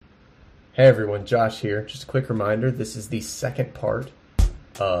Hey everyone, Josh here. Just a quick reminder, this is the second part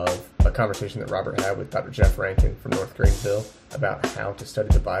of a conversation that Robert had with Dr. Jeff Rankin from North Greenville about how to study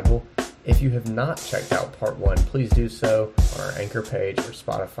the Bible. If you have not checked out part one, please do so on our Anchor page or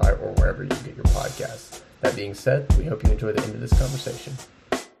Spotify or wherever you get your podcasts. That being said, we hope you enjoy the end of this conversation.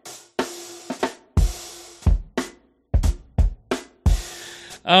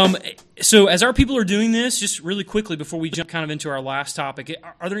 So as our people are doing this, just really quickly before we jump kind of into our last topic,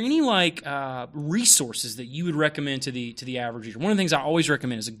 are there any resources that you would recommend to the average reader? One of the things I always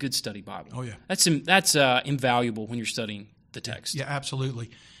recommend is a good study Bible. Oh yeah, that's invaluable when you're studying the text. Yeah, absolutely.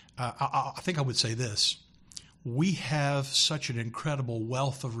 I think I would say this: we have such an incredible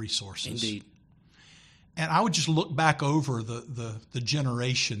wealth of resources. Indeed. And I would just look back over the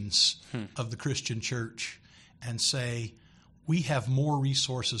generations of the Christian church and say, we have more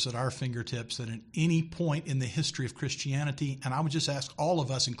resources at our fingertips than at any point in the history of Christianity. And I would just ask all of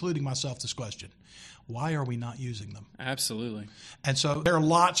us, including myself, this question: why are we not using them? Absolutely. And so there are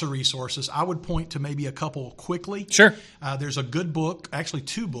lots of resources. I would point to maybe a couple quickly. Sure. There's a good book, actually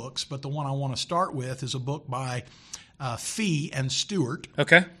two books, but the one I want to start with is a book by Fee and Stewart.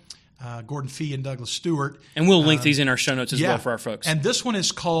 Okay. Gordon Fee and Douglas Stewart. And we'll link these in our show notes as well for our folks. And this one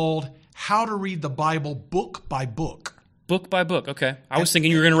is called How to Read the Bible Book by Book. Book by book, okay. I was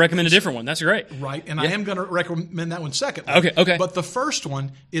thinking you were going to recommend a different one. That's great. Right, and I am going to recommend that one second. Okay. But the first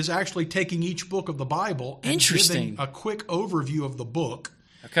one is actually taking each book of the Bible and giving a quick overview of the book.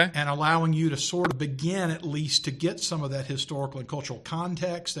 Okay. And allowing you to sort of begin at least to get some of that historical and cultural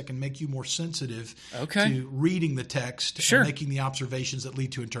context that can make you more sensitive to reading the text and making the observations that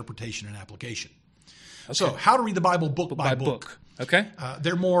lead to interpretation and application. Okay. So, How to Read the Bible Book by Book. Okay.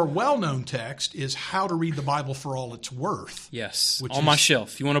 Their more well-known text is How to Read the Bible for All It's Worth. Yes, on my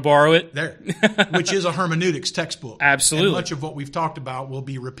shelf. You want to borrow it? There, which is a hermeneutics textbook. Absolutely. And much of what we've talked about will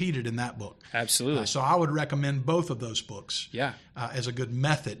be repeated in that book. Absolutely. So I would recommend both of those books as a good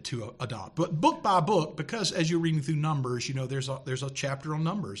method to adopt. But book by book, because as you're reading through Numbers, you know, there's a chapter on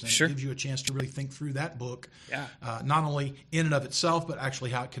Numbers. And it gives you a chance to really think through that book, not only in and of itself, but actually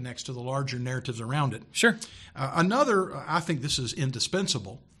how it connects to the larger narratives around it. Sure. Another, I think this is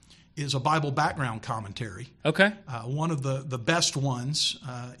indispensable, is a Bible background commentary. Okay. One of the best ones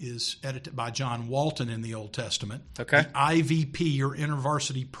is edited by John Walton in the Old Testament. Okay. The IVP, or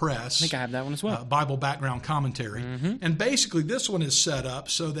InterVarsity Press. I think I have that one as well. Bible background commentary. Mm-hmm. And basically this one is set up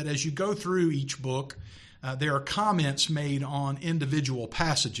so that as you go through each book, there are comments made on individual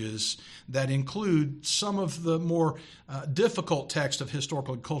passages that include some of the more difficult text of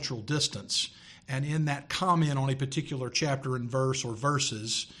historical and cultural distance. And in that comment on a particular chapter and verse or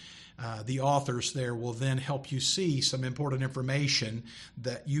verses, the authors there will then help you see some important information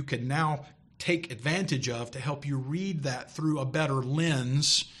that you can now take advantage of to help you read that through a better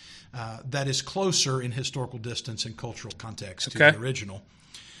lens that is closer in historical distance and cultural context to the original.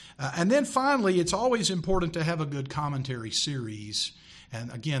 And then finally, it's always important to have a good commentary series. And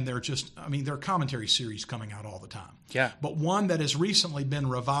again, there are commentary series coming out all the time. Yeah. But one that has recently been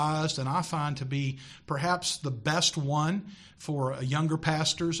revised, and I find to be perhaps the best one for younger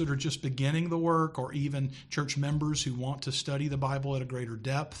pastors that are just beginning the work, or even church members who want to study the Bible at a greater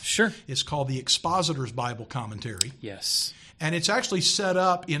depth. Sure. It's called the Expositor's Bible Commentary. Yes. And it's actually set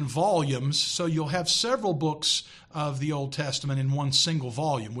up in volumes, so you'll have several books of the Old Testament in one single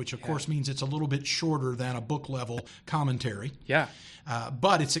volume, which of course means it's a little bit shorter than a book-level commentary. Yeah.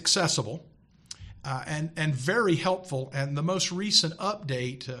 But it's accessible and very helpful. And the most recent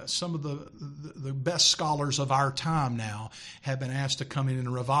update, some of the best scholars of our time now have been asked to come in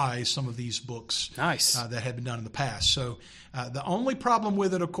and revise some of these books that had been done in the past. So the only problem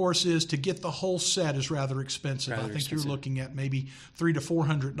with it, of course, is to get the whole set is rather expensive. I think you're looking at maybe $300 to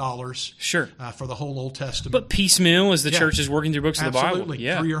 $400 for the whole Old Testament. But piecemeal as the church is working through books of the Bible. Absolutely.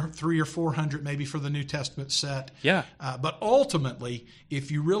 Yeah. Three or $400 maybe for the New Testament set. Yeah. But ultimately,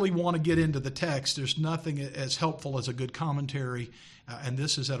 if you really want to get into the text, there's nothing as helpful as a good commentary, and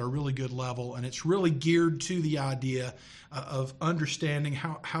this is at a really good level, and it's really geared to the idea of understanding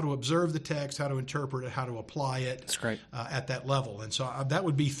how to observe the text, how to interpret it, how to apply it. That's great. At that level. And so that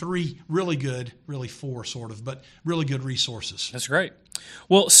would be really four sort of, but really good resources. That's great.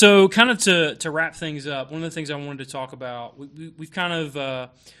 Well, so kind of to wrap things up, one of the things I wanted to talk about, we've kind of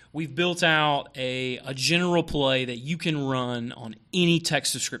we've built out a general play that you can run on any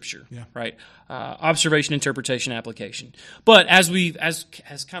text of Scripture, right? Observation, interpretation, application. But as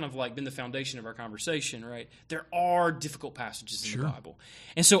has kind of like been the foundation of our conversation, right? There are difficult passages in the Bible,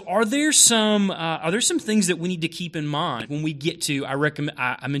 and so are there some things that we need to keep in mind when we get to?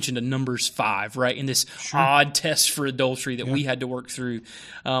 I mentioned a Numbers 5, right? In this odd test for adultery that we had to work through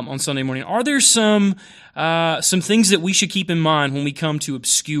on Sunday morning. Are there some things that we should keep in mind when we come to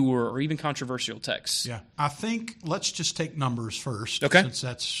obscure or even controversial texts? Yeah, I think let's just take Numbers first, since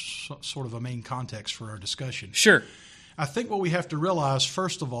that's sort of a main context for our discussion. Sure. I think what we have to realize,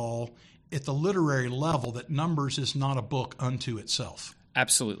 first of all, at the literary level, that Numbers is not a book unto itself.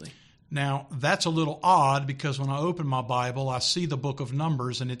 Absolutely. Now, that's a little odd because when I open my Bible, I see the book of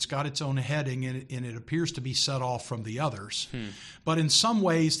Numbers, and it's got its own heading, and it appears to be set off from the others. But in some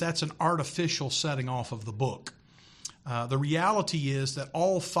ways, that's an artificial setting off of the book. The reality is that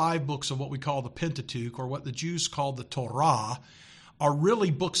all 5 books of what we call the Pentateuch, or what the Jews call the Torah, are really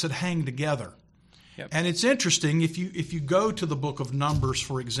books that hang together. Yep. And it's interesting, if you go to the book of Numbers,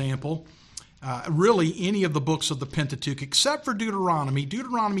 for example, really any of the books of the Pentateuch, except for Deuteronomy.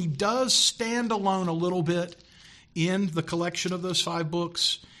 Deuteronomy does stand alone a little bit in the collection of those 5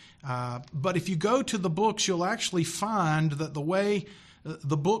 books. But if you go to the books, you'll actually find that the way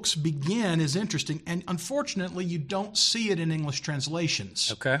the books begin is interesting. And unfortunately, you don't see it in English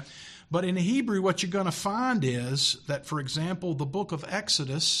translations. Okay. But in Hebrew, what you're going to find is that, for example, the book of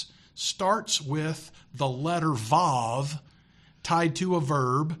Exodus starts with the letter Vav tied to a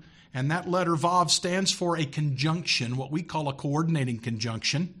verb, and that letter Vav stands for a conjunction, what we call a coordinating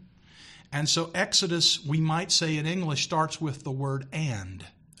conjunction. And so Exodus, we might say in English, starts with the word and.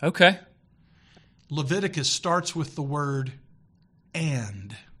 Okay. Leviticus starts with the word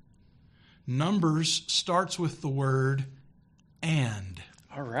and. Numbers starts with the word and.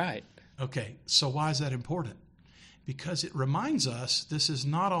 All right. Okay, so why is that important? Because it reminds us this is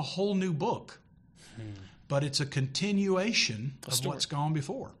not a whole new book, but it's a continuation of what's gone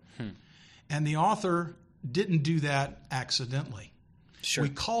before. And the author didn't do that accidentally. Sure. We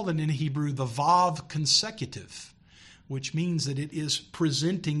call it in Hebrew the Vav consecutive, which means that it is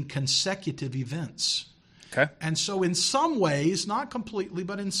presenting consecutive events. Okay. And so in some ways, not completely,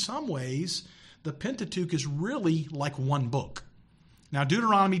 but in some ways, the Pentateuch is really like one book. Now,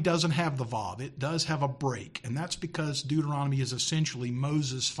 Deuteronomy doesn't have the Vav. It does have a break, and that's because Deuteronomy is essentially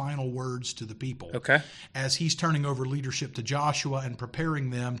Moses' final words to the people as he's turning over leadership to Joshua and preparing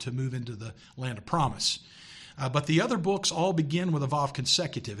them to move into the land of promise. But the other books all begin with a Vav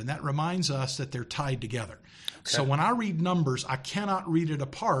consecutive, and that reminds us that they're tied together. Okay. So when I read Numbers, I cannot read it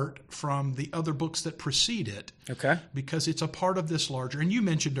apart from the other books that precede it because it's a part of this larger. And you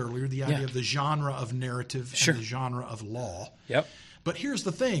mentioned earlier the idea of the genre of narrative and the genre of law. Yep. But here's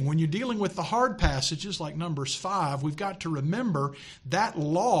the thing. When you're dealing with the hard passages like Numbers 5, we've got to remember that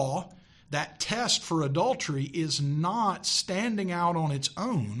law, that test for adultery, is not standing out on its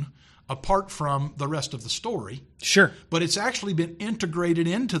own apart from the rest of the story. Sure. But it's actually been integrated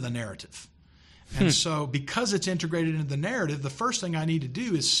into the narrative. And so because it's integrated into the narrative, the first thing I need to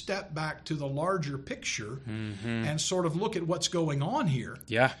do is step back to the larger picture and sort of look at what's going on here.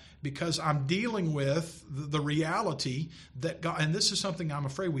 Yeah. Because I'm dealing with the reality that God, and this is something I'm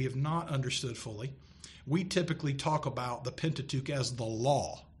afraid we have not understood fully. We typically talk about the Pentateuch as the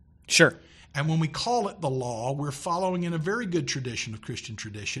law. Sure. And when we call it the law, we're following in a very good tradition of Christian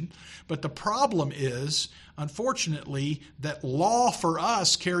tradition. But the problem is, unfortunately, that law for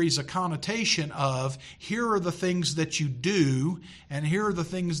us carries a connotation of here are the things that you do and here are the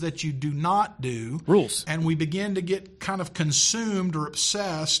things that you do not do. Rules. And we begin to get kind of consumed or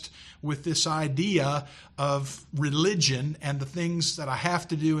obsessed with this idea of religion and the things that I have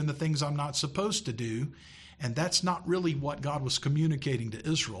to do and the things I'm not supposed to do. And that's not really what God was communicating to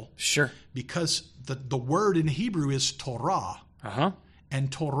Israel. Sure. Because the word in Hebrew is Torah.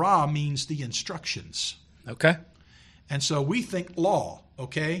 And Torah means the instructions. Okay. And so we think law,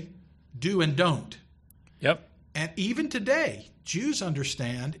 okay? Do and don't. Yep. And even today, Jews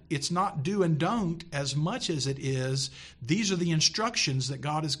understand it's not do and don't as much as it is these are the instructions that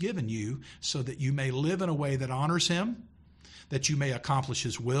God has given you so that you may live in a way that honors Him, that you may accomplish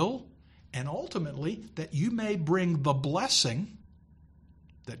His will, and ultimately, that you may bring the blessing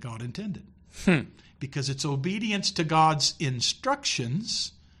that God intended. Because it's obedience to God's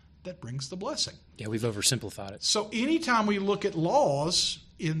instructions that brings the blessing. Yeah, we've oversimplified it. So anytime we look at laws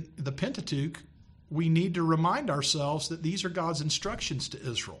in the Pentateuch, we need to remind ourselves that these are God's instructions to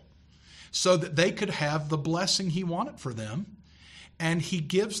Israel so that they could have the blessing He wanted for them. And he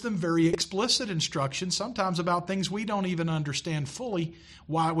gives them very explicit instructions, sometimes about things we don't even understand fully,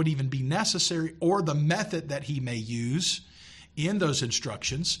 why it would even be necessary, or the method that he may use in those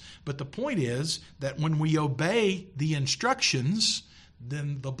instructions. But the point is that when we obey the instructions,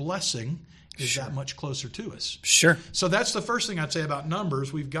 then the blessing is that much closer to us. Sure. So that's the first thing I'd say about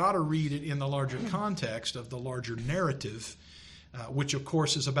Numbers. We've got to read it in the larger context of the larger narrative, which of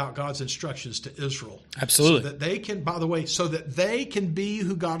course is about God's instructions to Israel. Absolutely. So that they can, by the way, so that they can be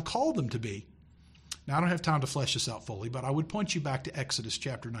who God called them to be. Now, I don't have time to flesh this out fully, but I would point you back to Exodus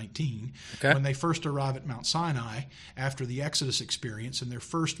chapter 19, when they first arrive at Mount Sinai after the Exodus experience and their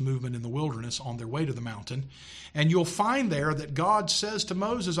first movement in the wilderness on their way to the mountain. And you'll find there that God says to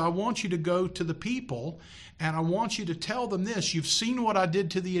Moses, I want you to go to the people and I want you to tell them this. You've seen what I did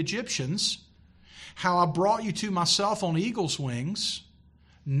to the Egyptians, how I brought you to myself on eagle's wings.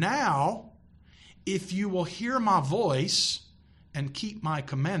 Now, if you will hear my voice and keep my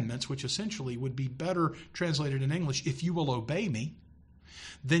commandments, which essentially would be better translated in English, if you will obey me,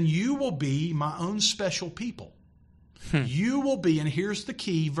 then you will be my own special people. You will be, and here's the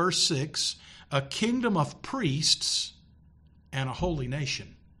key, verse 6, a kingdom of priests and a holy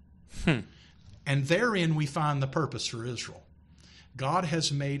nation. And therein we find the purpose for Israel. God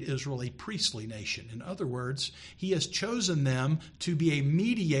has made Israel a priestly nation. In other words, he has chosen them to be a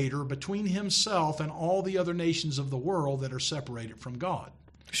mediator between himself and all the other nations of the world that are separated from God.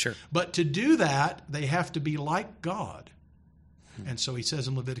 Sure. But to do that, they have to be like God. And so he says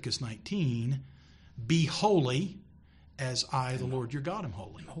in Leviticus 19, be holy as I, the Lord your God, am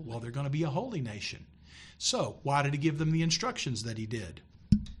holy. Well, they're going to be a holy nation. So why did he give them the instructions that he did?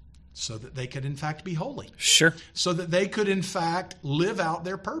 So that they could, in fact, be holy. Sure. So that they could, in fact, live out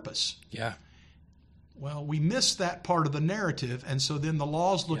their purpose. Yeah. Well, we miss that part of the narrative, and so then the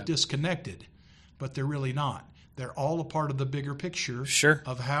laws look disconnected, but they're really not. They're all a part of the bigger picture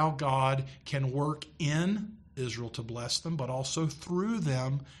of how God can work in Israel to bless them, but also through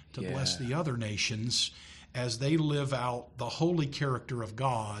them to bless the other nations as they live out the holy character of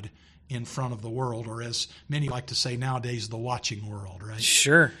God in front of the world, or as many like to say nowadays, the watching world, right?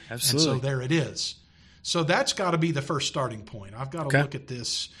 Sure, absolutely. And so there it is. So that's got to be the first starting point. I've got to look at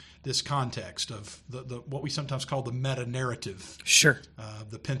this context of the what we sometimes call the meta-narrative of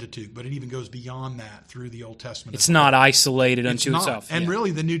the Pentateuch, but it even goes beyond that through the Old Testament. It's not isolated unto itself. And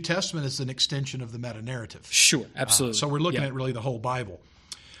really the New Testament is an extension of the meta-narrative. Sure, absolutely. So we're looking at really the whole Bible.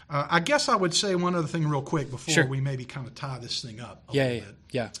 I guess I would say one other thing real quick before we maybe kind of tie this thing up a little bit.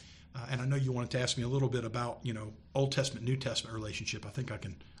 Yeah. And I know you wanted to ask me a little bit about, Old Testament, New Testament relationship. I think I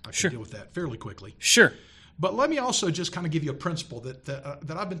can deal with that fairly quickly. Sure. But let me also just kind of give you a principle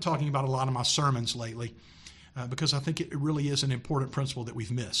that I've been talking about a lot in my sermons lately, because I think it really is an important principle that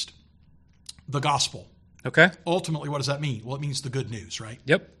we've missed. The gospel. Okay. Ultimately, what does that mean? Well, it means the good news, right?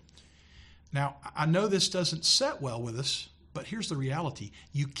 Yep. Now, I know this doesn't set well with us, but here's the reality.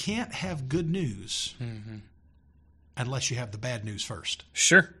 You can't have good news unless you have the bad news first.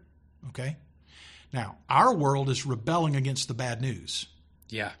 Sure. Okay? Now, our world is rebelling against the bad news.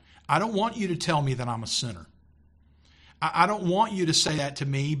 Yeah. I don't want you to tell me that I'm a sinner. I don't want you to say that to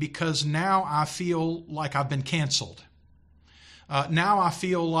me because now I feel like I've been canceled. Now I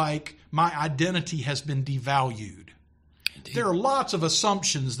feel like my identity has been devalued. Indeed. There are lots of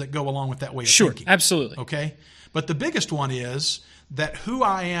assumptions that go along with that way of thinking. Sure, absolutely. Okay? But the biggest one is that who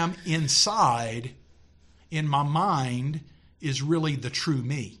I am inside, in my mind, is really the true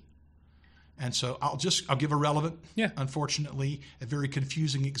me. And so I'll give a relevant, unfortunately, a very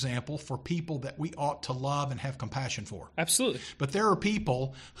confusing example for people that we ought to love and have compassion for. Absolutely. But there are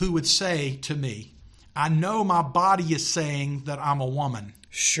people who would say to me, I know my body is saying that I'm a woman.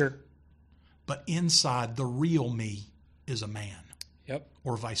 Sure. But inside, the real me is a man. Yep.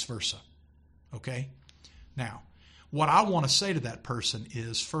 Or vice versa. Okay? Now, what I want to say to that person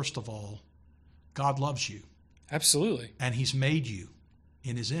is, first of all, God loves you. Absolutely. And he's made you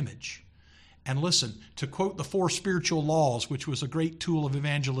in his image. And listen, to quote the 4 spiritual laws, which was a great tool of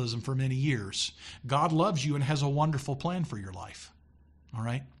evangelism for many years, God loves you and has a wonderful plan for your life. All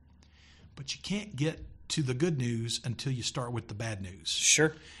right? But you can't get to the good news until you start with the bad news.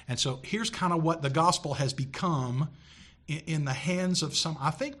 Sure. And so here's kind of what the gospel has become in the hands of some,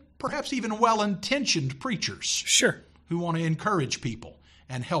 I think, perhaps even well-intentioned preachers. Sure. Who want to encourage people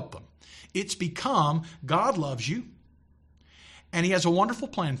and help them. It's become God loves you, and he has a wonderful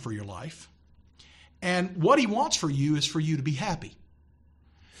plan for your life. And what he wants for you is for you to be happy.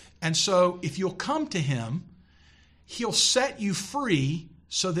 And so if you'll come to him, he'll set you free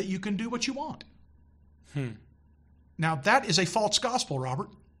so that you can do what you want. Now, that is a false gospel, Robert.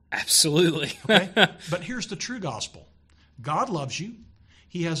 Absolutely. Okay? But here's the true gospel. God loves you.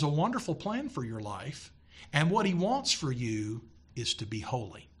 He has a wonderful plan for your life. And what He wants for you is to be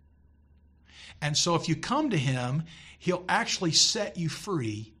holy. And so if you come to Him, He'll actually set you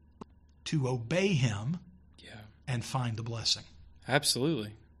free to obey Him and find the blessing.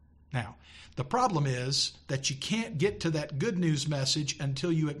 Absolutely. Now, the problem is that you can't get to that good news message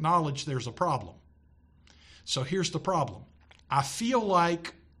until you acknowledge there's a problem. So here's the problem. I feel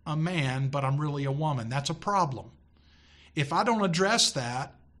like a man, but I'm really a woman. That's a problem. If I don't address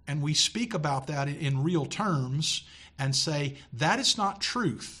that, and we speak about that in real terms and say, that is not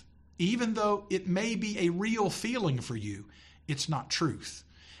truth, even though it may be a real feeling for you, it's not truth.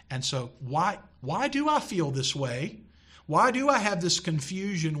 And so why do I feel this way? Why do I have this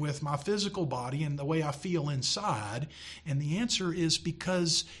confusion with my physical body and the way I feel inside? And the answer is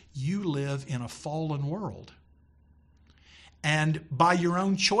because you live in a fallen world. And by your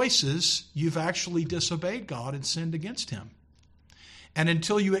own choices, you've actually disobeyed God and sinned against Him. And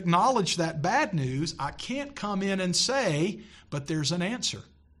until you acknowledge that bad news, I can't come in and say, but there's an answer.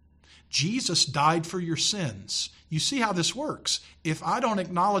 Jesus died for your sins. You see how this works. If I don't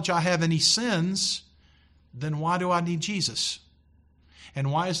acknowledge I have any sins, then why do I need Jesus?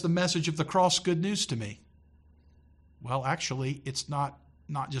 And why is the message of the cross good news to me? Well, actually, it's not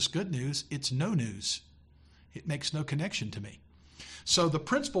just good news, it's no news. It makes no connection to me. So the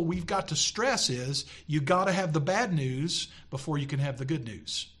principle we've got to stress is you've got to have the bad news before you can have the good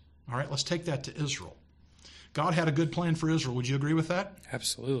news. All right, let's take that to Israel. God had a good plan for Israel. Would you agree with that?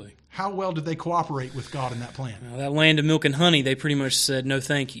 Absolutely. How well did they cooperate with God in that plan? Well, that land of milk and honey, they pretty much said, no,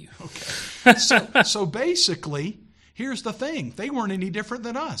 thank you. Okay. So basically, here's the thing. They weren't any different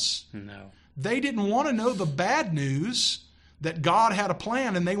than us. No. They didn't want to know the bad news that God had a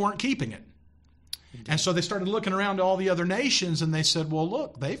plan and they weren't keeping it. Indeed. And so they started looking around to all the other nations and they said, well,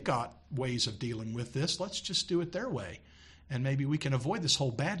 look, they've got ways of dealing with this. Let's just do it their way. And maybe we can avoid this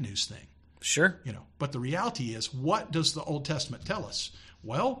whole bad news thing. Sure. But the reality is, what does the Old Testament tell us?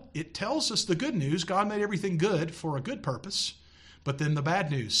 Well, it tells us the good news. God made everything good for a good purpose. But then the bad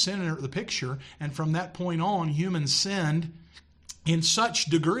news, sin entered the picture. And from that point on, humans sinned in such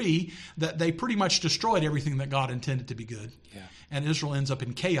degree that they pretty much destroyed everything that God intended to be good. Yeah. And Israel ends up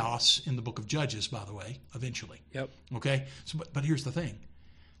in chaos in the book of Judges, by the way, eventually. Yep. Okay? But here's the thing.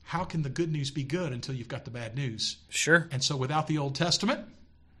 How can the good news be good until you've got the bad news? Sure. And so without the Old Testament,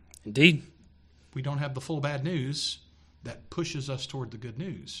 indeed, we don't have the full bad news that pushes us toward the good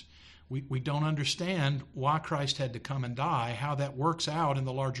news. We don't understand why Christ had to come and die, how that works out in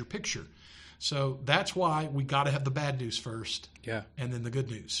the larger picture. So that's why we got to have the bad news first, and then the good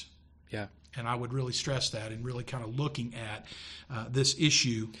news. Yeah. And I would really stress that and really kind of looking at this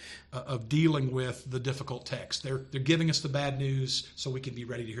issue of dealing with the difficult text. They're giving us the bad news so we can be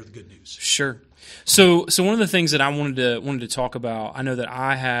ready to hear the good news. Sure. So one of the things that I wanted to talk about, I know that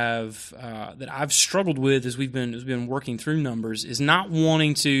I have that I've struggled with as we've been working through Numbers, is not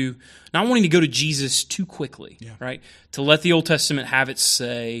wanting to go to Jesus too quickly, right? To let the Old Testament have its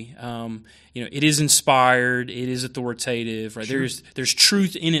say. It is inspired, it is authoritative, right? Sure. There's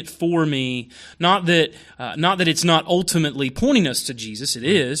truth in it for me. Not that it's not ultimately pointing us to Jesus. It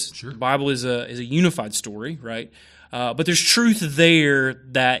is. Sure. The Bible is a unified story, right? But there's truth there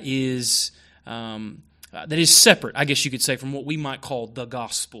that is separate, I guess you could say, from what we might call the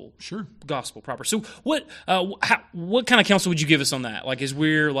gospel. Sure. Gospel proper. So what kind of counsel would you give us on that? Like, as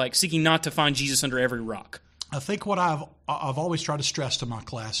we're seeking not to find Jesus under every rock? I think what I've always tried to stress to my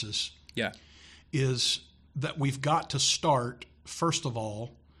classes is that we've got to start, first of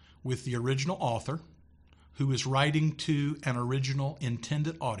all, with the original author who is writing to an original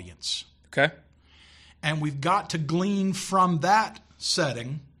intended audience. Okay. And we've got to glean from that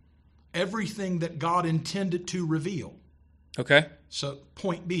setting everything that God intended to reveal. Okay. So,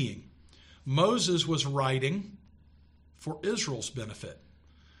 point being, Moses was writing for Israel's benefit.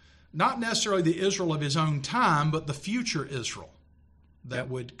 Not necessarily the Israel of his own time, but the future Israel that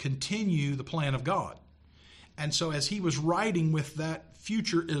would continue the plan of God. And so as he was writing with that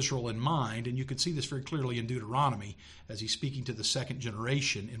future Israel in mind, and you can see this very clearly in Deuteronomy as he's speaking to the second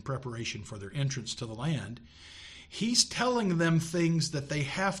generation in preparation for their entrance to the land, he's telling them things that they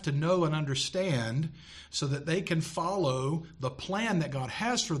have to know and understand so that they can follow the plan that God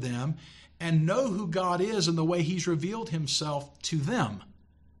has for them and know who God is and the way he's revealed himself to them.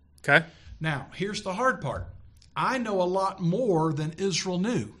 Okay. Now, here's the hard part. I know a lot more than Israel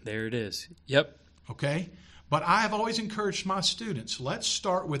knew. There it is. Yep. Okay? But I have always encouraged my students, let's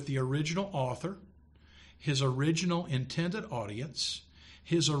start with the original author, his original intended audience,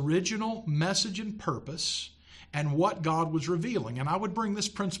 his original message and purpose, and what God was revealing. And I would bring this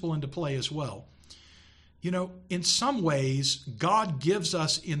principle into play as well. in some ways, God gives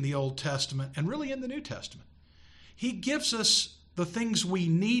us in the Old Testament and really in the New Testament, He gives us the things we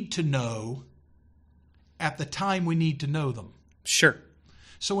need to know at the time we need to know them. Sure.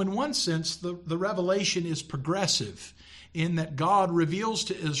 So in one sense, the revelation is progressive in that God reveals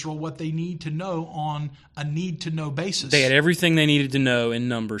to Israel what they need to know on a need-to-know basis. They had everything they needed to know in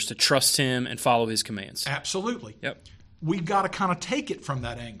Numbers to trust Him and follow His commands. Absolutely. Yep. We've got to kind of take it from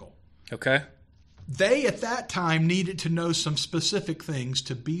that angle. Okay. They, at that time, needed to know some specific things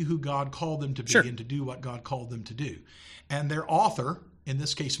to be who God called them to be and to do what God called them to do. And their author, in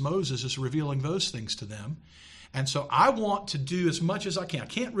this case Moses, is revealing those things to them. And so I want to do as much as I can. I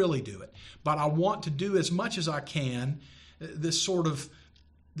can't really do it, but I want to do as much as I can, this sort of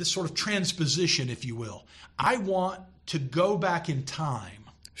transposition, if you will. I want to go back in time.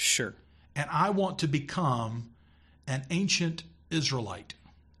 Sure. And I want to become an ancient Israelite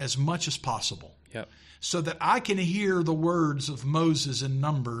as much as possible. Yep. So that I can hear the words of Moses in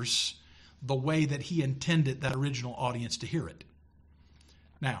Numbers the way that he intended that original audience to hear it.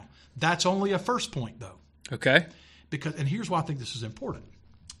 Now, that's only a first point, though. Okay. And here's why I think this is important.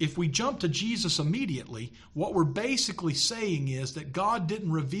 If we jump to Jesus immediately, what we're basically saying is that God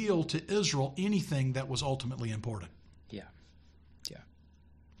didn't reveal to Israel anything that was ultimately important. Yeah. Yeah.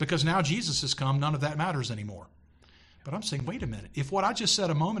 Because now Jesus has come, none of that matters anymore. But I'm saying, wait a minute. If what I just said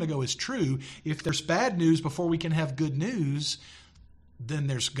a moment ago is true, if there's bad news before we can have good news, then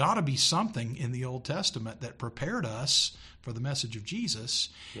there's got to be something in the Old Testament that prepared us for the message of Jesus.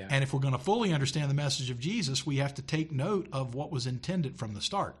 Yeah. And if we're going to fully understand the message of Jesus, we have to take note of what was intended from the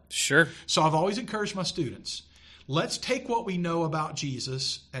start. Sure. So I've always encouraged my students, let's take what we know about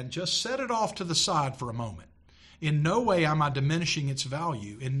Jesus and just set it off to the side for a moment. In no way am I diminishing its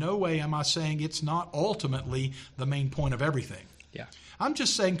value. In no way am I saying it's not ultimately the main point of everything. Yeah. I'm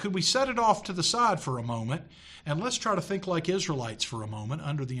just saying, could we set it off to the side for a moment, and let's try to think like Israelites for a moment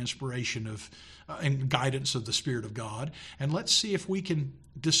under the inspiration of and guidance of the Spirit of God, and let's see if we can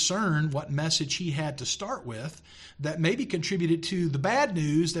discern what message He had to start with that maybe contributed to the bad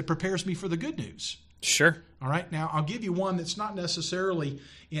news that prepares me for the good news. Sure. All right. Now, I'll give you one that's not necessarily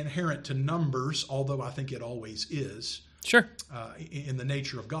inherent to Numbers, although I think it always is. Sure. In the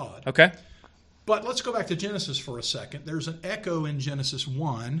nature of God. Okay. But let's go back to Genesis for a second. There's an echo in Genesis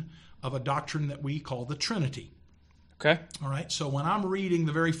 1 of a doctrine that we call the Trinity. Okay. All right. So when I'm reading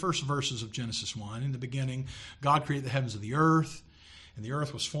the very first verses of Genesis 1, in the beginning, God created the heavens and the earth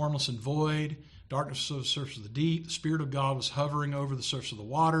was formless and void. Darkness was over the surface of the deep. The Spirit of God was hovering over the surface of the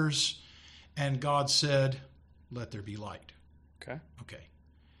waters. And God said, let there be light. Okay. Okay.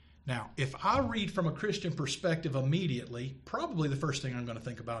 Now, if I read from a Christian perspective immediately, probably the first thing I'm going to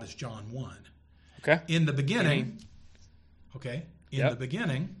think about is John 1. Okay. In the beginning, the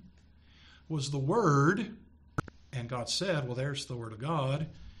beginning was the Word, and God said, well, there's the Word of God,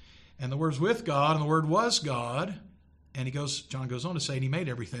 and the Word's with God, and the Word was God, and John goes on to say, and He made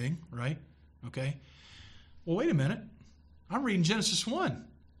everything, right? Okay. Well, wait a minute. I'm reading Genesis 1.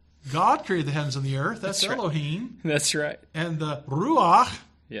 God created the heavens and the earth. That's Elohim. Right. That's right. And the Ruach,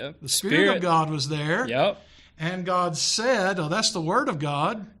 the Spirit of God was there. Yep. And God said, that's the Word of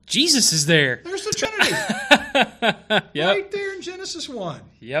God. Jesus is there. There's the Trinity. Yep. Right there in Genesis 1.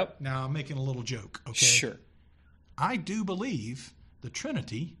 Yep. Now, I'm making a little joke, okay? Sure. I do believe the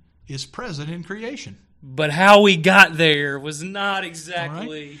Trinity is present in creation. But how we got there was not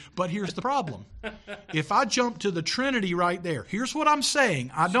exactly... Right? But here's the problem. If I jump to the Trinity right there, here's what I'm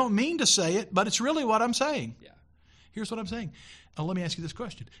saying. I don't mean to say it, but it's really what I'm saying. Yeah. Here's what I'm saying. Let me ask you this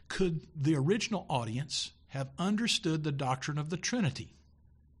question. Could the original audience have understood the doctrine of the Trinity?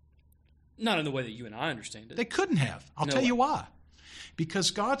 Not in the way that you and I understand it. They couldn't have. I'll tell you why. Because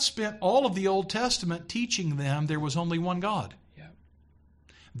God spent all of the Old Testament teaching them there was only one God. Yeah.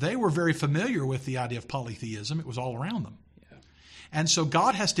 They were very familiar with the idea of polytheism. It was all around them. Yeah. And so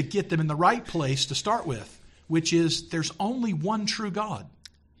God has to get them in the right place to start with, which is there's only one true God.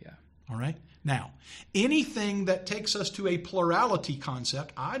 Yeah. All right? Now, anything that takes us to a plurality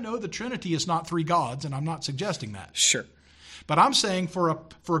concept, I know the Trinity is not three gods, and I'm not suggesting that. Sure. But I'm saying for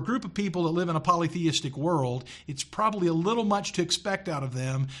a group of people that live in a polytheistic world, it's probably a little much to expect out of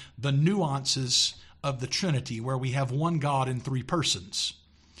them the nuances of the Trinity, where we have one God in three persons.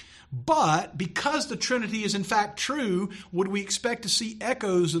 But because the Trinity is in fact true, would we expect to see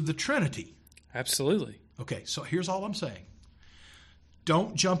echoes of the Trinity? Absolutely. Okay, so here's all I'm saying.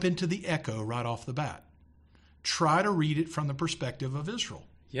 Don't jump into the echo right off the bat. Try to read it from the perspective of Israel.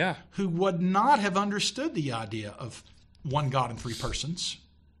 Yeah. Who would not have understood the idea of one God in three persons.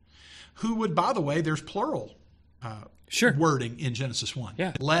 Who would, by the way, there's plural wording in Genesis 1.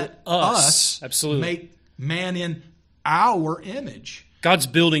 Yeah. Let us absolutely make man in our image. God's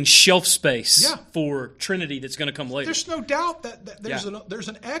building shelf space for Trinity that's going to come later. There's no doubt that there's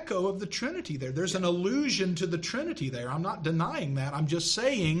an echo of the Trinity there. There's an allusion to the Trinity there. I'm not denying that. I'm just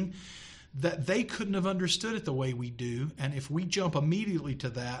saying that they couldn't have understood it the way we do. And if we jump immediately to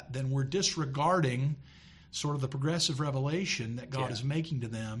that, then we're disregarding sort of the progressive revelation that God is making to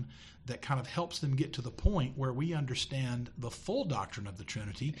them that kind of helps them get to the point where we understand the full doctrine of the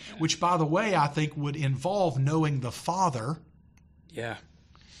Trinity, which, by the way, I think would involve knowing the Father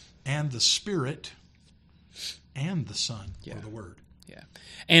and the Spirit and the Son or the Word. Yeah.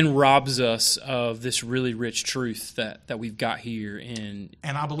 And robs us of this really rich truth that we've got here in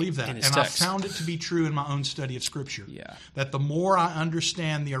And I believe that. And I found it to be true in my own study of Scripture. Yeah. That the more I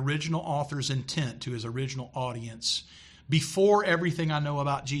understand the original author's intent to his original audience, before everything I know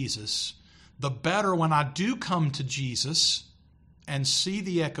about Jesus, the better when I do come to Jesus and see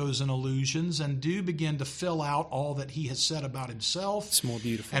the echoes and allusions and do begin to fill out all that he has said about himself. It's more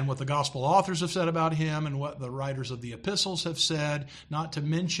beautiful. And what the gospel authors have said about him and what the writers of the epistles have said, not to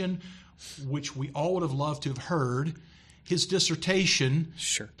mention, which we all would have loved to have heard, his dissertation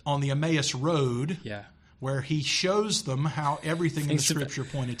on the Emmaus Road, where he shows them how everything in the Scripture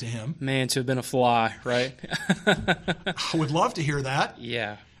pointed to him. Man, to have been a fly, right? I would love to hear that.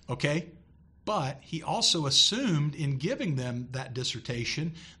 Yeah. Okay? But he also assumed in giving them that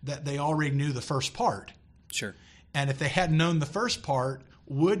dissertation that they already knew the first part. Sure. And if they hadn't known the first part,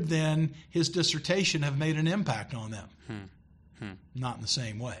 would then his dissertation have made an impact on them? Not in the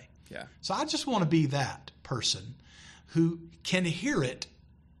same way. Yeah. So I just want to be that person who can hear it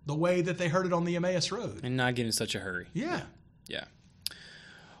the way that they heard it on the Emmaus Road. And not get in such a hurry. Yeah. Yeah.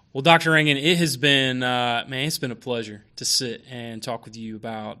 Well, Dr. Rankin, it has been, it's been a pleasure to sit and talk with you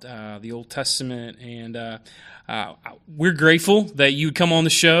about the Old Testament, and we're grateful that you would come on the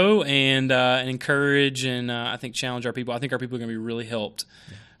show and encourage and I think challenge our people. I think our people are going to be really helped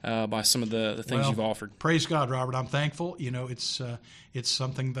by some of the things you've offered. Praise God, Robert. I'm thankful. You know, it's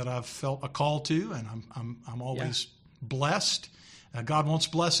something that I've felt a call to, and I'm always blessed. God wants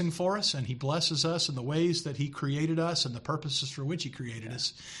blessing for us, and he blesses us in the ways that he created us and the purposes for which he created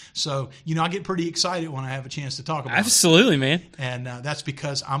us. So, you know, I get pretty excited when I have a chance to talk about it. Absolutely, man. And that's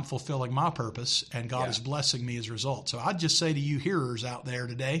because I'm fulfilling my purpose, and God is blessing me as a result. So I'd just say to you hearers out there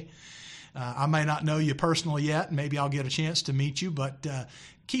today, I may not know you personally yet, and maybe I'll get a chance to meet you, but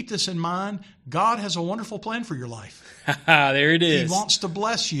keep this in mind. God has a wonderful plan for your life. There it is. He wants to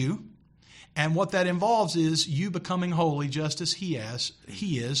bless you. And what that involves is you becoming holy just as he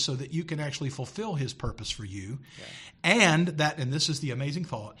is, so that you can actually fulfill his purpose for you. Yeah. And this is the amazing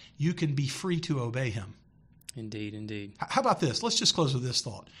thought, you can be free to obey him. Indeed, indeed. How about this? Let's just close with this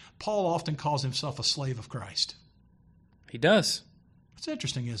thought. Paul often calls himself a slave of Christ. He does. It's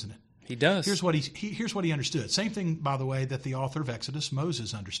interesting, isn't it? He does. Here's what he understood. Same thing, by the way, that the author of Exodus,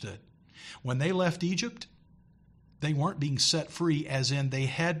 Moses, understood. When they left Egypt, they weren't being set free, as in they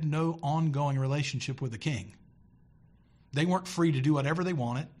had no ongoing relationship with the king. They weren't free to do whatever they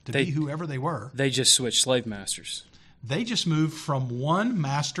wanted, to be whoever they were. They just switched slave masters. They just moved from one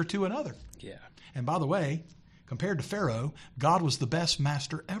master to another. Yeah. And by the way, compared to Pharaoh, God was the best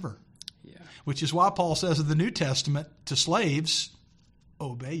master ever. Yeah. Which is why Paul says in the New Testament to slaves,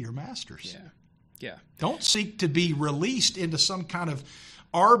 obey your masters. Yeah. Yeah. Don't seek to be released into some kind of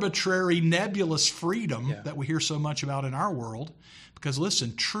arbitrary, nebulous freedom that we hear so much about in our world. Because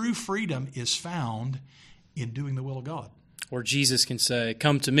listen, true freedom is found in doing the will of God. Or Jesus can say,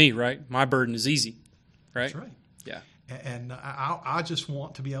 come to me, right? My burden is easy, right? That's right. Yeah. And I just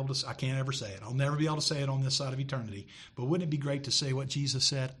want to be able to, I can't ever say it. I'll never be able to say it on this side of eternity. But wouldn't it be great to say what Jesus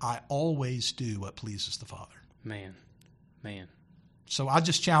said? I always do what pleases the Father. Man. So I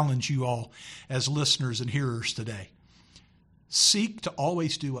just challenge you all as listeners and hearers today. Seek to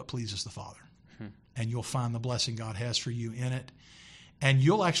always do what pleases the Father, and you'll find the blessing God has for you in it. And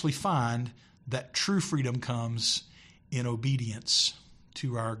you'll actually find that true freedom comes in obedience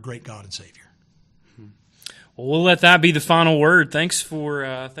to our great God and Savior. Well, we'll let that be the final word. Thanks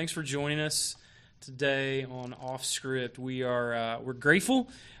for joining us today on Off Script. We're grateful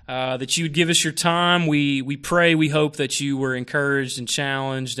that you would give us your time. We pray, we hope that you were encouraged and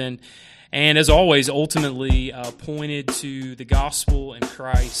challenged, and as always, ultimately pointed to the gospel and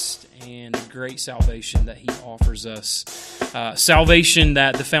Christ and the great salvation that he offers us. Salvation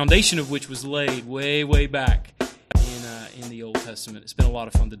that the foundation of which was laid way, way back in the Old Testament. It's been a lot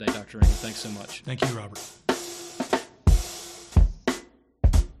of fun today, Dr. Rankin. Thanks so much. Thank you, Robert.